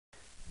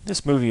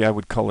This movie, I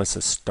would call this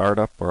a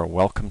startup or a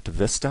welcome to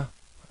Vista.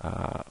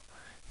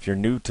 If you're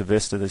new to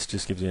Vista, this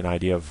just gives you an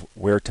idea of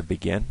where to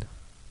begin.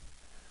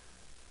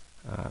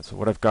 So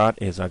what I've got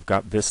is I've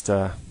got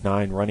Vista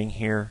 9 running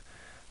here.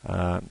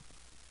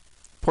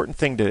 Important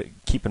thing to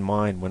keep in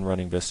mind when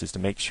running Vista is to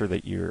make sure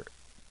that you're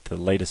the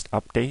latest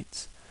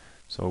updates.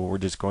 So we're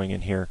just going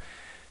in here,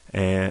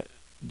 and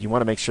you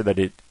want to make sure that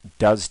it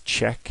does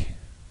check.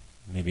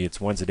 Maybe it's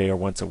once a day or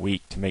once a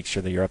week to make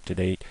sure that you're up to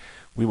date.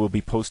 We will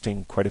be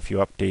posting quite a few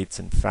updates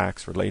and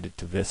facts related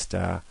to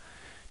Vista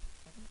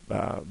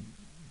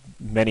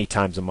many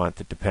times a month.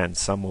 It depends.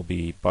 Some will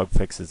be bug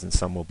fixes and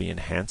some will be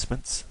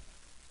enhancements.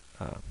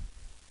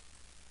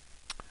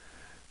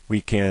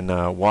 We can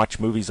watch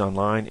movies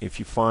online. If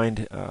you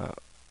find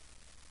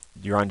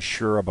you're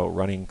unsure about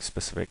running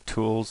specific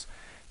tools,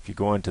 if you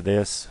go into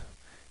this,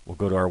 we'll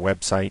go to our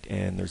website,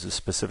 and there's a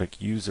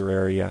specific user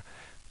area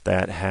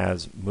that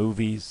has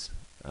movies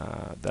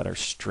that are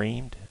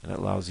streamed, and it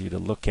allows you to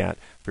look at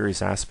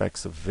various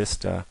aspects of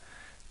Vista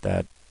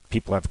that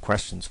people have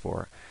questions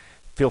for.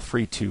 Feel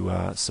free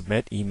to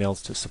submit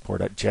emails to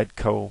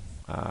support@jedco.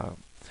 At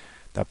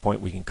that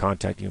point, we can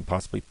contact you and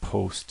possibly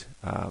post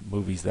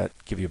movies that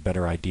give you a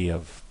better idea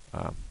of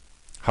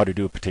how to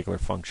do a particular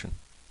function.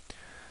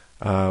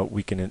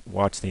 We can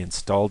watch the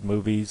installed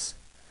movies.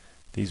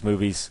 These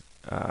movies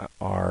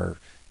are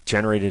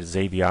generated as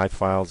AVI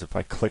files. If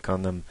I click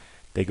on them,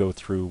 they go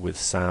through with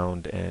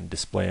sound and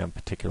display on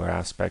particular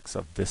aspects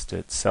of Vista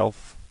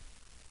itself.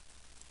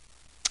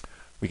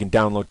 We can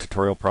download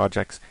tutorial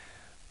projects.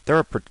 There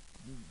are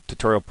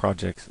tutorial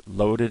projects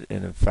loaded,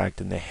 and in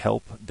fact in the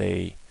help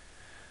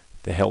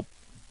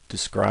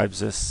describes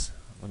this.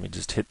 Let me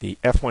just hit the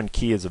F1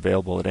 key. Is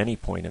available at any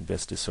point in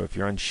Vista, so if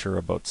you're unsure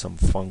about some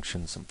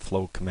function, some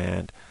flow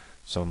command,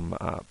 some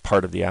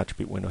part of the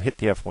attribute window, hit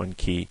the F1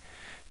 key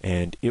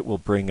and it will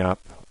bring up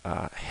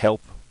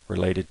help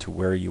related to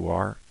where you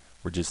are.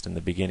 We're just in the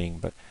beginning,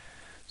 but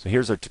so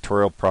here's our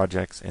tutorial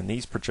projects, and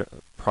these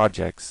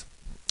projects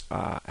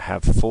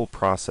have full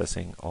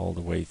processing all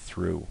the way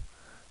through.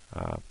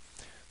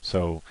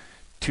 So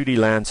 2D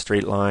land,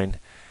 straight line.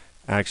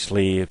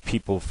 Actually,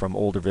 people from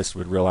older Vista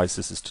would realize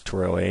this is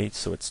tutorial A,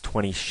 so it's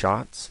 20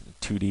 shots,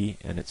 2D,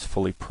 and it's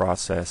fully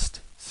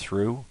processed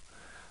through.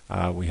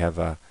 We have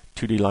a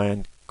 2D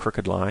line,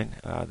 crooked line.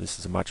 This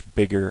is a much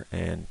bigger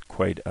and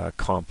quite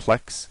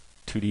complex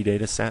 2D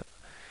data set.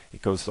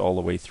 It goes all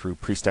the way through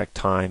pre-stack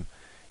time,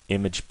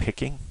 image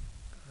picking.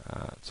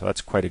 So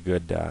that's quite a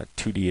good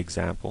 2D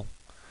example.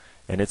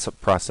 And it's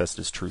processed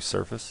as true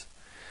surface.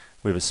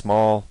 We have a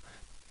small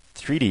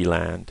 3D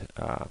land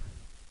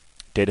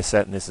data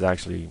set, and this is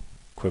actually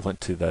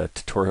equivalent to the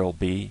tutorial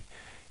B.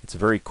 It's a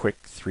very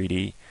quick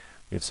 3D.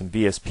 We have some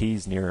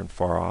VSPs, near and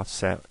far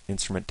offset,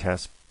 instrument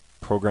test,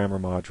 programmer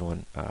module,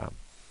 and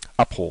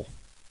uphole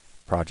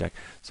project.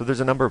 So there's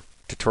a number of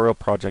tutorial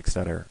projects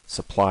that are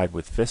supplied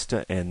with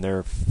Vista, and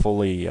they're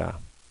fully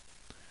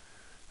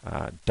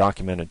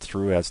documented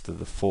through as to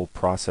the full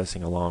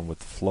processing along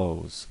with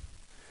flows.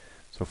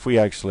 So if we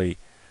actually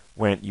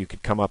went, you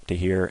could come up to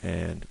here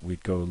and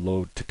we'd go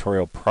load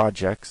tutorial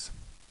projects,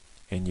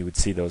 and you would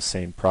see those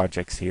same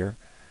projects here.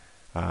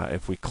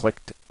 If we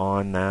clicked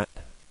on that,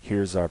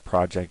 here's our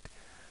project,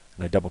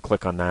 and I double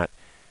click on that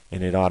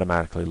and it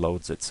automatically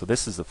loads it. So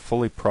this is a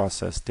fully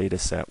processed data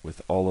set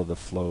with all of the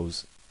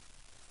flows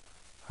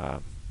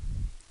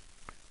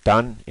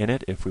done in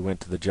it. If we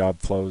went to the job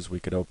flows, we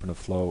could open a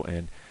flow,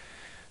 and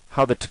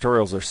how the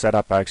tutorials are set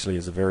up actually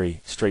is a very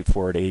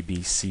straightforward A,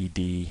 B, C,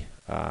 D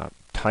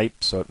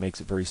type, so it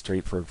makes it very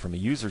straightforward from a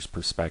user's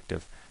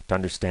perspective to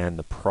understand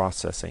the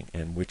processing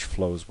and which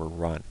flows were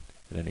run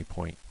at any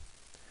point.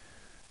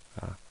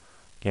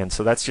 Again,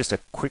 so that's just a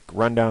quick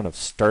rundown of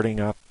starting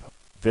up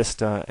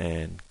Vista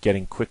and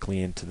getting quickly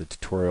into the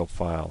tutorial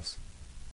files.